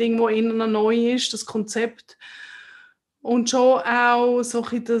Coaching-Ding, das eher noch neu ist, das Konzept. Und schon auch so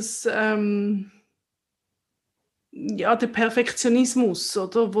ein bisschen der Perfektionismus,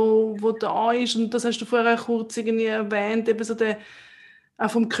 oder, wo da ist, und das hast du vorher auch kurz irgendwie erwähnt, eben so auch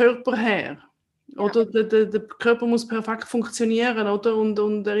vom Körper her. Oder der Körper muss perfekt funktionieren, oder?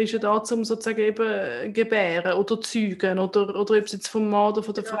 Und er ist ja da, um sozusagen eben gebären oder zeugen, oder ob es jetzt vom Mann oder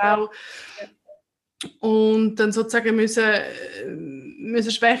von der Frau. Ja. Und dann sozusagen müssen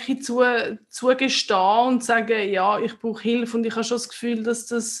Schwäche zugestehen und sagen, ja, ich brauche Hilfe, und ich habe schon das Gefühl, dass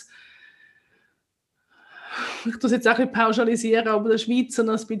das, ich tue es jetzt auch ein bisschen pauschalisieren, aber der Schweizer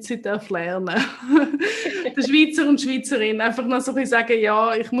noch ein bisschen lernen darf. Der Schweizer und die Schweizerin einfach noch so ein bisschen sagen,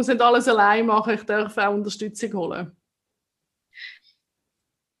 ja, ich muss nicht alles allein machen, ich darf auch Unterstützung holen.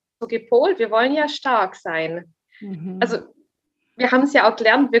 So gepolt, wir wollen ja stark sein. Mhm. Also wir haben es ja auch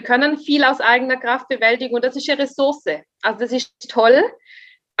gelernt, wir können viel aus eigener Kraft bewältigen und das ist eine Ressource. Also das ist toll,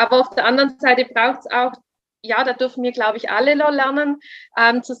 aber auf der anderen Seite braucht es auch, ja, da dürfen wir, glaube ich, alle lernen,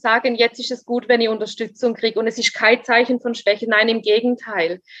 zu sagen, jetzt ist es gut, wenn ich Unterstützung kriege. Und es ist kein Zeichen von Schwäche, nein, im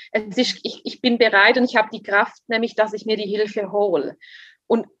Gegenteil. Es ist, ich bin bereit und ich habe die Kraft, nämlich, dass ich mir die Hilfe hole.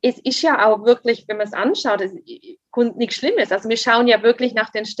 Und es ist ja auch wirklich, wenn man es anschaut, es ist nichts Schlimmes. Also wir schauen ja wirklich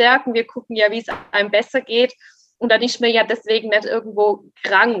nach den Stärken, wir gucken ja, wie es einem besser geht. Und dann ist man ja deswegen nicht irgendwo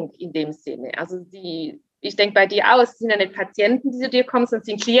krank in dem Sinne. Also ich denke bei dir auch, es sind ja nicht Patienten, die zu dir kommen, sondern es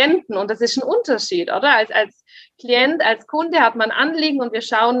sind Klienten. Und das ist ein Unterschied, oder? Als Klient, als Kunde hat man Anliegen und wir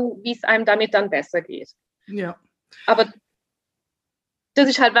schauen, wie es einem damit dann besser geht. Ja. Aber das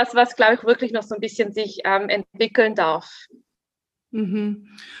ist halt was glaube ich, wirklich noch so ein bisschen sich entwickeln darf.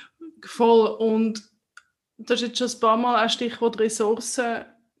 Mhm. Voll. Und du hast jetzt schon ein paar Mal ein Stichwort Ressourcen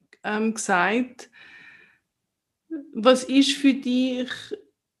gesagt. Was ist für dich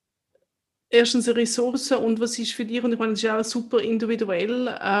erstens eine Ressource, und was ist für dich, und ich meine, das ist auch super individuell,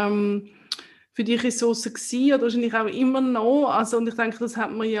 für dich Ressourcen gewesen oder wahrscheinlich auch immer noch, also, und ich denke, das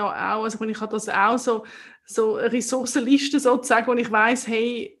hat man ja auch, also ich habe das auch so eine Ressourcenliste sozusagen, wo ich weiss,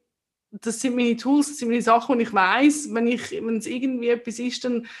 hey, das sind meine Tools, das sind meine Sachen, und ich weiss, wenn es irgendwie etwas ist,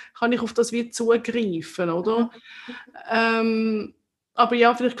 dann kann ich auf das wieder zugreifen, oder? Aber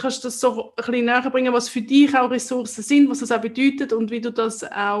ja, vielleicht kannst du das so ein bisschen näher bringen, was für dich auch Ressourcen sind, was das auch bedeutet und wie du das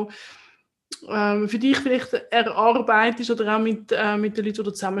auch für dich vielleicht erarbeitest oder auch mit den Leuten, die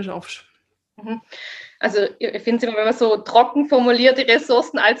du zusammen schaffst. Also ich finde es immer, wenn man so trocken formuliert, die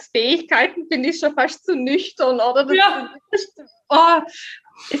Ressourcen als Fähigkeiten, finde ich schon fast zu nüchtern, oder?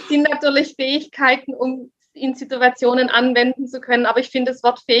 Es sind natürlich Fähigkeiten, um in Situationen anwenden zu können, aber ich finde das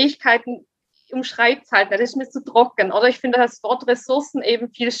Wort Fähigkeiten umschreibt es halt nicht, das ist mir zu trocken. Oder ich finde das Wort Ressourcen eben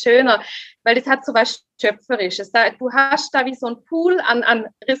viel schöner, weil das hat so was Schöpferisches. Du hast da wie so ein Pool an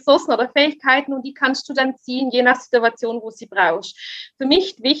Ressourcen oder Fähigkeiten und die kannst du dann ziehen, je nach Situation, wo sie brauchst. Für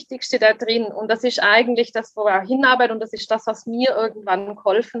mich das Wichtigste da drin, und das ist eigentlich das, wo wir hinarbeiten, und das ist das, was mir irgendwann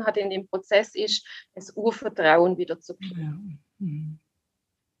geholfen hat in dem Prozess, ist, das Urvertrauen wieder zu kriegen. Ja.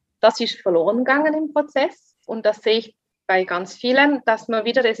 Das ist verloren gegangen im Prozess und das sehe ich bei ganz vielen, dass man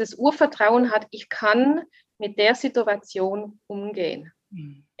wieder dieses Urvertrauen hat, ich kann mit der Situation umgehen,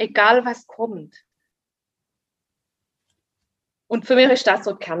 egal was kommt. Und für mich ist das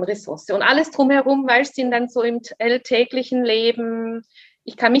so die Kernressource. Und alles drumherum, weil es sind dann so im alltäglichen Leben,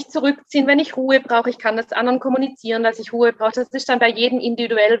 ich kann mich zurückziehen, wenn ich Ruhe brauche, ich kann das anderen kommunizieren, dass ich Ruhe brauche. Das ist dann bei jedem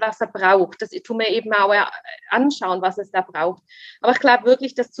individuell, was er braucht. Das tun wir eben auch anschauen, was es da braucht. Aber ich glaube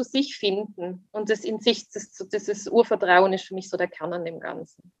wirklich, das zu sich finden und das in sich, dieses Urvertrauen ist für mich so der Kern an dem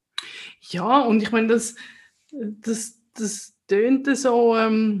Ganzen. Ja, und ich meine, das tönt so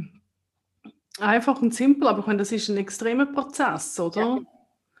einfach und simpel, aber ich meine, das ist ein extremer Prozess, oder?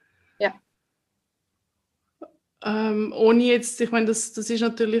 Ja. Ohne jetzt, ich meine, das ist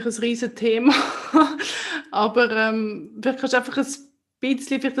natürlich ein riesen Thema, aber vielleicht kannst du einfach ein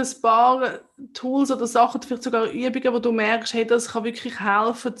bisschen, vielleicht ein paar Tools oder Sachen, vielleicht sogar Übungen, wo du merkst, hey, das kann wirklich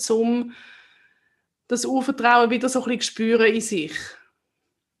helfen, um das Urvertrauen wieder so ein bisschen zu spüren in sich.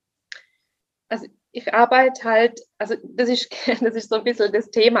 Also ich arbeite halt, also das ist so ein bisschen das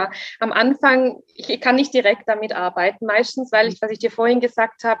Thema. Am Anfang, ich kann nicht direkt damit arbeiten, meistens, weil was ich dir vorhin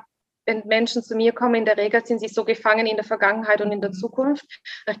gesagt habe, wenn Menschen zu mir kommen, in der Regel sind sie so gefangen in der Vergangenheit und in der Zukunft.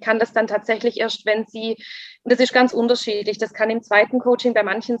 Ich kann das dann tatsächlich erst, wenn sie, und das ist ganz unterschiedlich, das kann im zweiten Coaching bei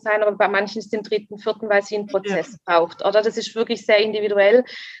manchen sein, aber bei manchen ist es im dritten, vierten, weil sie einen Prozess braucht. Oder das ist wirklich sehr individuell.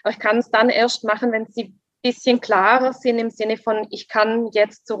 Aber ich kann es dann erst machen, wenn sie ein bisschen klarer sind im Sinne von, ich kann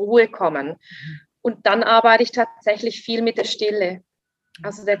jetzt zur Ruhe kommen. Und dann arbeite ich tatsächlich viel mit der Stille,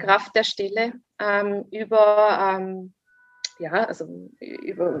 also der Kraft der Stille, über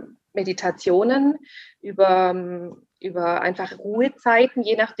Meditationen, über einfach Ruhezeiten,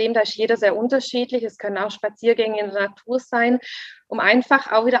 je nachdem, da ist jeder sehr unterschiedlich. Es können auch Spaziergänge in der Natur sein, um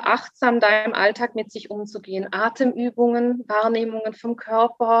einfach auch wieder achtsam da im Alltag mit sich umzugehen. Atemübungen, Wahrnehmungen vom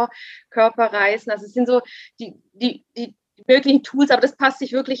Körper, Körperreisen, also es sind so möglichen Tools, aber das passt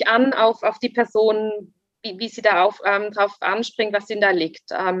sich wirklich an auf die Person, wie sie darauf drauf anspringt, was ihnen da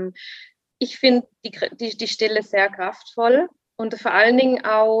liegt. Ich finde die Stille sehr kraftvoll und vor allen Dingen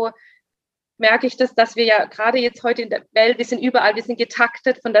auch merke ich das, dass wir ja gerade jetzt heute in der Welt, wir sind überall, wir sind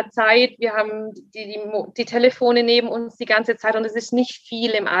getaktet von der Zeit, wir haben die Telefone neben uns die ganze Zeit und es ist nicht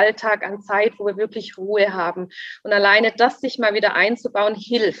viel im Alltag an Zeit, wo wir wirklich Ruhe haben. Und alleine das sich mal wieder einzubauen,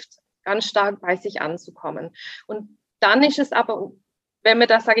 hilft ganz stark bei sich anzukommen. Und dann ist es aber, wenn wir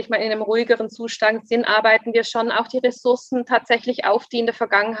da, sage ich mal, in einem ruhigeren Zustand sind, arbeiten wir schon auch die Ressourcen tatsächlich auf, die in der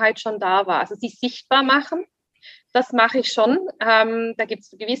Vergangenheit schon da war. Also sie sichtbar machen. Das mache ich schon. Da gibt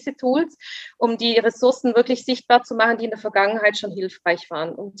es gewisse Tools, um die Ressourcen wirklich sichtbar zu machen, die in der Vergangenheit schon hilfreich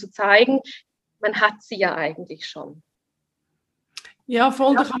waren, um zu zeigen, man hat sie ja eigentlich schon. Ja,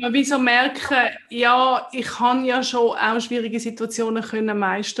 voll, da kann man wie so merken, ja, ich kann ja schon auch schwierige Situationen können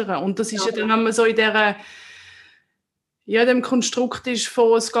meistern. Und das ist ja dann, wenn man so in dem Konstrukt ist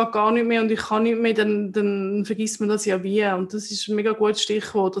von, es geht gar nicht mehr und ich kann nicht mehr, dann vergisst man das ja wie. Und das ist ein mega gutes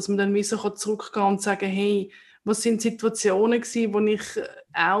Stichwort, dass man dann wie so zurückgehen kann und sagen, hey, was sind Situationen gewesen, wo ich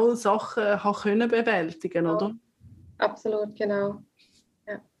auch Sachen habe können bewältigen, Ja, oder? absolut, genau.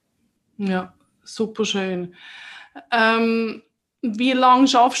 Ja, super schön. Wie lange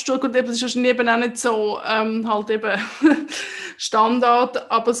schaffst du? Gut, das ist wahrscheinlich eben auch nicht so halt eben Standard,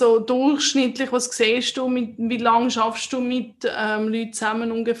 aber so durchschnittlich, was siehst du, wie lange schaffst du mit Leuten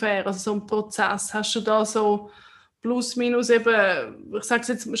zusammen ungefähr? Also so einen Prozess, hast du da so plus minus eben, ich sage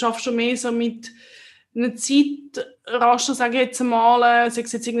jetzt, schaffst du mehr so mit einer Zeitraster, sage ich jetzt mal, sei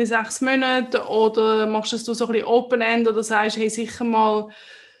es jetzt irgendwie 6 Monate oder machst du es so ein bisschen Open-End oder sagst, hey, sicher mal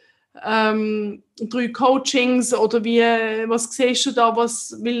 3 Coachings oder was siehst du da,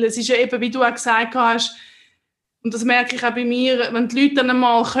 weil es ist ja eben, wie du auch gesagt hast, und das merke ich auch bei mir, wenn die Leute dann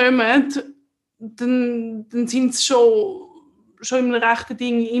einmal kommen, dann sind sie schon im rechten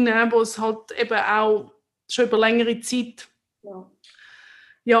Ding rein, wo es halt eben auch schon über längere Zeit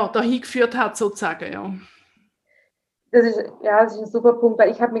dahin geführt hat, sozusagen, ja. Das ist ein super Punkt,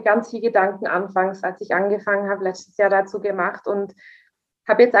 weil ich habe mir ganz viele Gedanken anfangs, als ich angefangen habe, letztes Jahr dazu gemacht und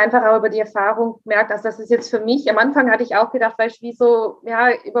habe jetzt einfach auch über die Erfahrung gemerkt, also das ist jetzt für mich, am Anfang hatte ich auch gedacht, weißt du, wie so,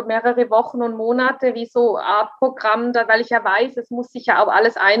 ja, über mehrere Wochen und Monate, wie so eine Art Programm, weil ich ja weiß, es muss sich ja auch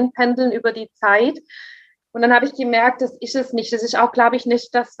alles einpendeln über die Zeit. Und dann habe ich gemerkt, das ist es nicht. Das ist auch, glaube ich,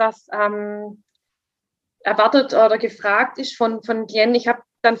 nicht das, was erwartet oder gefragt ist von Klienten. Ich habe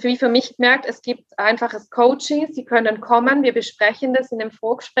dann für mich gemerkt, es gibt einfaches Coaching. Sie können kommen, wir besprechen das in einem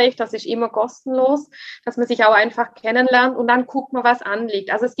Vorgespräch, das ist immer kostenlos, dass man sich auch einfach kennenlernt und dann guckt man, was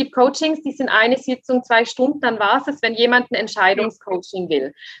anliegt. Also es gibt Coachings, die sind eine Sitzung 2 Stunden, dann war es, wenn jemand ein Entscheidungscoaching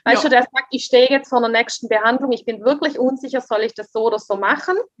will. Weißt du, der sagt, ich stehe jetzt vor der nächsten Behandlung, ich bin wirklich unsicher, soll ich das so oder so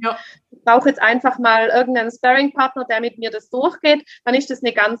machen? Ja. Ich brauche jetzt einfach mal irgendeinen Sparring-Partner, der mit mir das durchgeht, dann ist das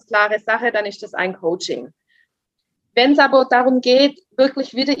eine ganz klare Sache, dann ist das ein Coaching. Wenn es aber darum geht,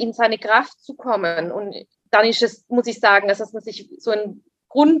 wirklich wieder in seine Kraft zu kommen, und dann ist es, muss ich sagen, dass man sich so ein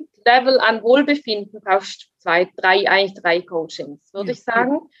Grundlevel an Wohlbefinden braucht, 3 Coachings, würde ich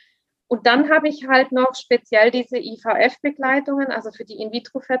sagen. Und dann habe ich halt noch speziell diese IVF-Begleitungen, also für die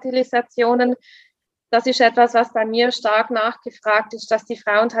In-vitro-Fertilisationen. Das ist etwas, was bei mir stark nachgefragt ist, dass die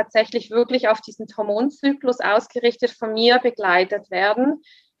Frauen tatsächlich wirklich auf diesen Hormonzyklus ausgerichtet von mir begleitet werden.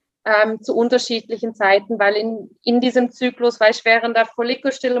 Zu unterschiedlichen Zeiten, weil in diesem Zyklus, weißt, während der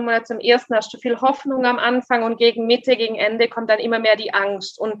Follikelstillung zum ersten hast du viel Hoffnung am Anfang und gegen Mitte, gegen Ende kommt dann immer mehr die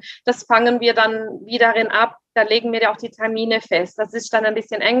Angst und das fangen wir dann wieder ab, da legen wir ja auch die Termine fest. Das ist dann ein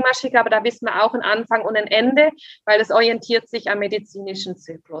bisschen engmaschiger, aber da wissen wir auch einen Anfang und ein Ende, weil es orientiert sich am medizinischen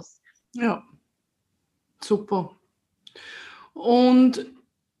Zyklus. Ja, super. Und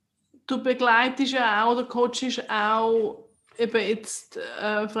du begleitest ja auch oder coachst auch eben jetzt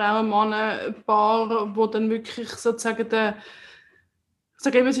Frauen, Männer, Paar, wo dann wirklich sozusagen ich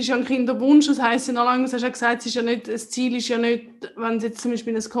sage eben, es ist ja ein Kinderwunsch, das heisst ja noch lange, du hast ja gesagt, es ist ja nicht, das Ziel ist ja nicht, wenn sie jetzt zum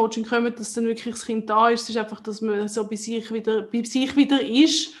Beispiel in ein Coaching kommen, dass dann wirklich das Kind da ist, es ist einfach, dass man so bei sich wieder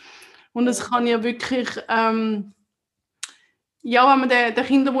ist und es kann ja wirklich, wenn man den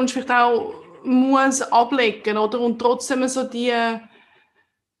Kinderwunsch vielleicht auch muss ablegen, oder, und trotzdem so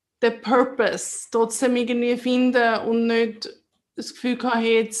den Purpose trotzdem irgendwie finden und nicht das Gefühl haben,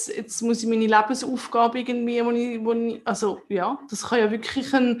 hey, jetzt muss ich meine Lebensaufgabe irgendwie, also ja, das kann ja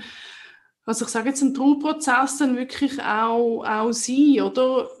wirklich ein Trauerprozess dann wirklich auch sein,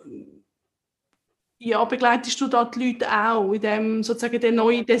 oder? Ja, begleitest du da die Leute auch, in dem sozusagen den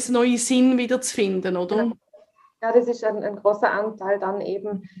neuen Sinn wieder zu finden, oder? Ja, das ist ein großer Anteil dann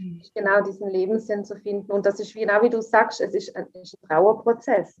eben, genau diesen Lebenssinn zu finden. Und das ist genau wie du sagst, es ist ein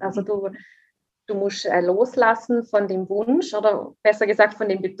Trauerprozess. Also du musst loslassen von dem Wunsch oder besser gesagt von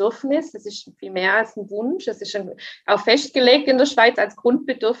dem Bedürfnis. Es ist viel mehr als ein Wunsch. Es ist auch festgelegt in der Schweiz als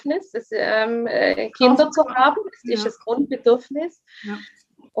Grundbedürfnis, Kinder zu haben. Das ist das Grundbedürfnis. Ja.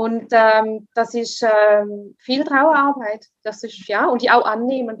 Und das ist viel Trauerarbeit. Das ist, ja, und die auch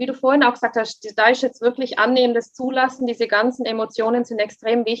annehmen. Wie du vorhin auch gesagt hast, da ist jetzt wirklich annehmen, das Zulassen, diese ganzen Emotionen sind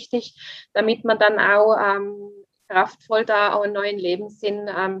extrem wichtig, damit man dann auch kraftvoll da auch einen neuen Lebenssinn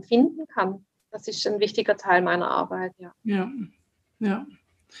finden kann. Das ist ein wichtiger Teil meiner Arbeit, ja. Ja.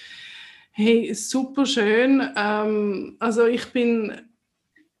 Hey, super schön. Also ich bin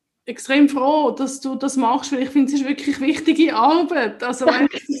extrem froh, dass du das machst, weil ich finde, es ist wirklich wichtige Arbeit. Also wenn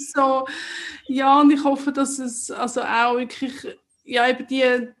es ist so, ja, und ich hoffe, dass es also auch wirklich, ja, eben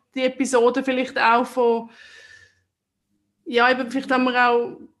die Episode vielleicht auch von, ja, eben vielleicht haben wir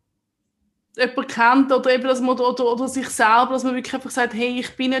auch jemanden kennt oder eben, dass man oder sich selber, dass man wirklich einfach sagt, hey,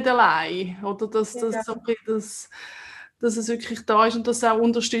 ich bin nicht allein. Oder dass es wirklich da ist und dass es auch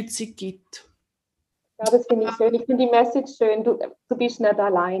Unterstützung gibt. Ja, das finde ich schön. Ich finde die Message schön. Du bist nicht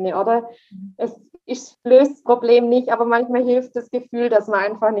alleine, oder? Es löst das Problem nicht, aber manchmal hilft das Gefühl, dass man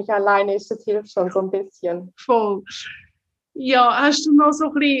einfach nicht alleine ist. Das hilft schon so ein bisschen. Voll. Ja, hast du noch so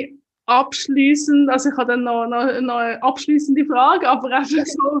ein bisschen abschliessend, also ich habe dann noch eine abschliessende Frage, aber einfach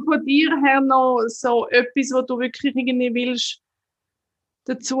so von dir her noch so etwas, was du wirklich irgendwie willst,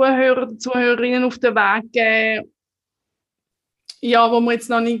 den Zuhörern, den Zuhörerinnen auf den Weg geben, ja, wo wir jetzt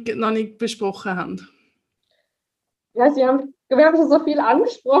noch nicht besprochen haben. Ja, wir haben schon so viel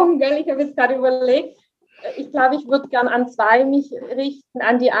angesprochen, gell? Ich habe jetzt gerade überlegt, ich glaube, ich würde gern an zwei mich richten,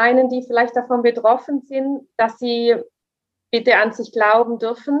 an die einen, die vielleicht davon betroffen sind, dass sie bitte an sich glauben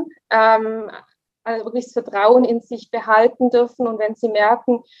dürfen, also wirklich das Vertrauen in sich behalten dürfen und wenn sie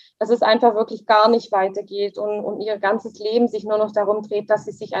merken, dass es einfach wirklich gar nicht weitergeht und ihr ganzes Leben sich nur noch darum dreht, dass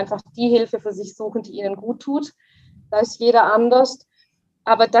sie sich einfach die Hilfe für sich suchen, die ihnen gut tut. Da ist jeder anders,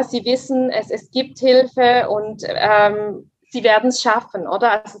 aber dass sie wissen, es gibt Hilfe und sie werden es schaffen,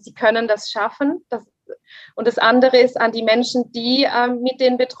 oder? Also sie können das schaffen. Und das andere ist an die Menschen, die mit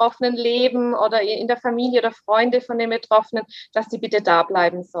den Betroffenen leben oder in der Familie oder Freunde von den Betroffenen, dass sie bitte da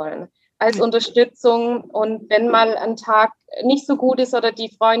bleiben sollen als Unterstützung. Und wenn mal ein Tag nicht so gut ist oder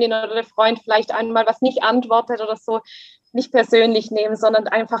die Freundin oder der Freund vielleicht einmal was nicht antwortet oder so, nicht persönlich nehmen, sondern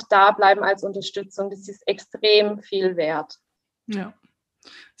einfach da bleiben als Unterstützung. Das ist extrem viel wert. Ja,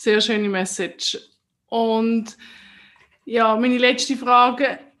 sehr schöne Message. Und ja, meine letzte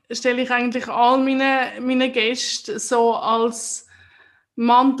Frage stelle ich eigentlich all meinen Gästen so als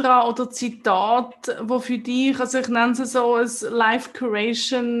Mantra oder Zitat, wo für dich, also ich nenne es so ein Life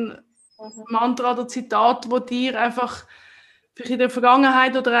Curation Mantra oder Zitat, wo dir einfach vielleicht in der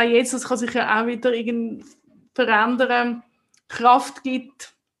Vergangenheit oder auch jetzt, das kann sich ja auch wieder verändern, Kraft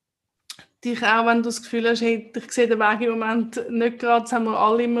gibt, dich auch, wenn du das Gefühl hast, hey, ich sehe den Weg im Moment nicht gerade, das haben wir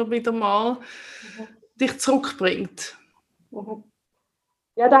alle immer wieder mal, dich zurückbringt.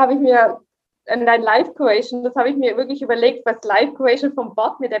 Ja, da habe ich mir in dein Life Curation, das habe ich mir wirklich überlegt, was Life Curation vom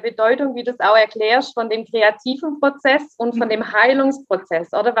Bot mit der Bedeutung, wie du es auch erklärst, von dem kreativen Prozess und von dem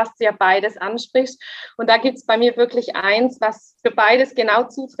Heilungsprozess, oder was du ja beides ansprichst. Und da gibt es bei mir wirklich eins, was für beides genau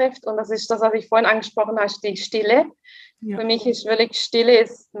zutrifft. Und das ist das, was ich vorhin angesprochen habe, die Stille. Ja. Für mich ist wirklich Stille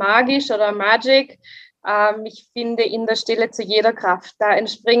ist magisch oder Magic. Ich finde in der Stille zu jeder Kraft. Da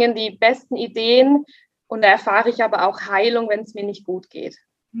entspringen die besten Ideen und da erfahre ich aber auch Heilung, wenn es mir nicht gut geht.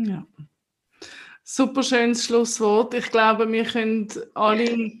 Ja. Super schönes Schlusswort. Ich glaube, wir können alle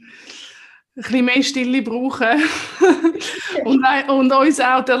ein bisschen mehr Stille brauchen und uns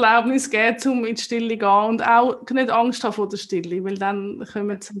auch die Erlaubnis geben, um in die Stille zu gehen und auch nicht Angst haben vor der Stille, weil dann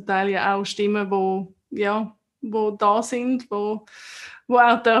kommen zum Teil ja auch Stimmen, die da sind, wo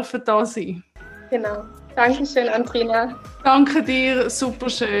auch dürfen da sein. Genau. Dankeschön, Andrina. Danke dir, super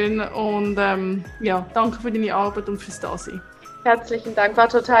schön und danke für deine Arbeit und fürs Dasein. Herzlichen Dank, war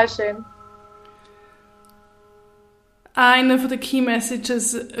total schön. Eine der Key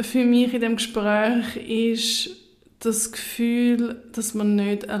Messages für mich in dem Gespräch ist das Gefühl, dass wir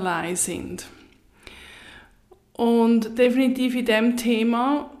nicht allein sind. Und definitiv in diesem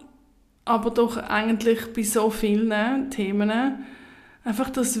Thema, aber doch eigentlich bei so vielen Themen, einfach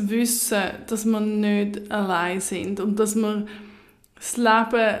das Wissen, dass wir nicht allein sind und dass wir das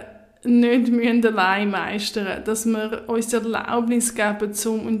Leben nicht allein meistern müssen, dass wir uns die Erlaubnis geben,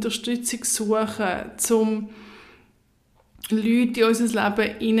 zum Unterstützung zu suchen, zum Leute in unser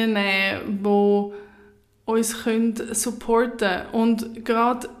Leben hineinnehmen, die uns supporten können. Und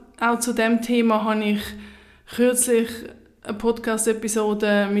gerade auch zu diesem Thema habe ich kürzlich eine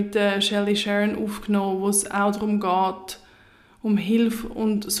Podcast-Episode mit Shelly Sharon aufgenommen, wo es auch darum geht, um Hilfe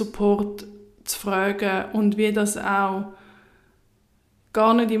und Support zu fragen und wie das auch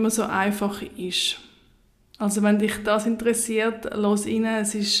gar nicht immer so einfach ist. Also wenn dich das interessiert, los rein,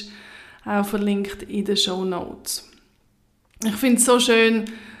 es ist auch verlinkt in den Shownotes. Ich finde es so schön,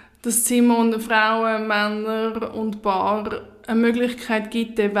 dass Simon Frauen, Männer und Paare eine Möglichkeit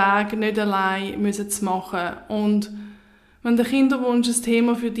gibt, den Weg nicht allein zu machen. Und wenn der Kinderwunsch ein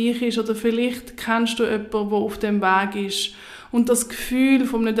Thema für dich ist oder vielleicht kennst du jemanden, der auf dem Weg ist und das Gefühl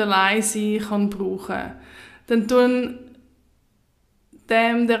vom nicht allein sein kann brauchen, dann tun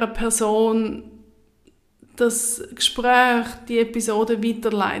dieser Person das Gespräch, die Episode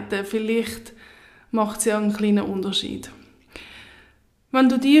weiterleiten. Vielleicht macht es ja einen kleinen Unterschied. Wenn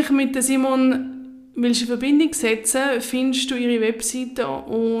du dich mit der Simon willst in Verbindung setzen, findest du ihre Webseite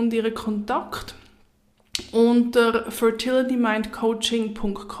und ihren Kontakt unter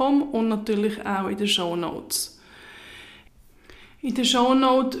fertilitymindcoaching.com und natürlich auch in den Shownotes. In den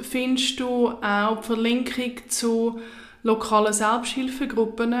Shownotes findest du auch die Verlinkung zu lokalen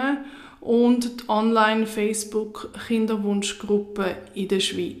Selbsthilfegruppen und die Online-Facebook-Kinderwunschgruppe in der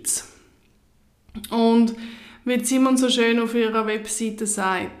Schweiz. Und wie Simon so schön auf ihrer Webseite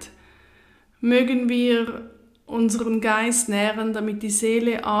sagt, mögen wir unseren Geist nähren, damit die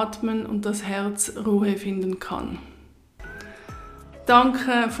Seele atmen und das Herz Ruhe finden kann.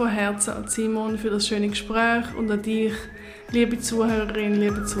 Danke von Herzen an Simon für das schöne Gespräch und an dich, liebe Zuhörerinnen,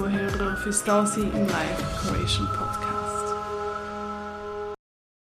 liebe Zuhörer, fürs Dasein im Life Curation Podcast.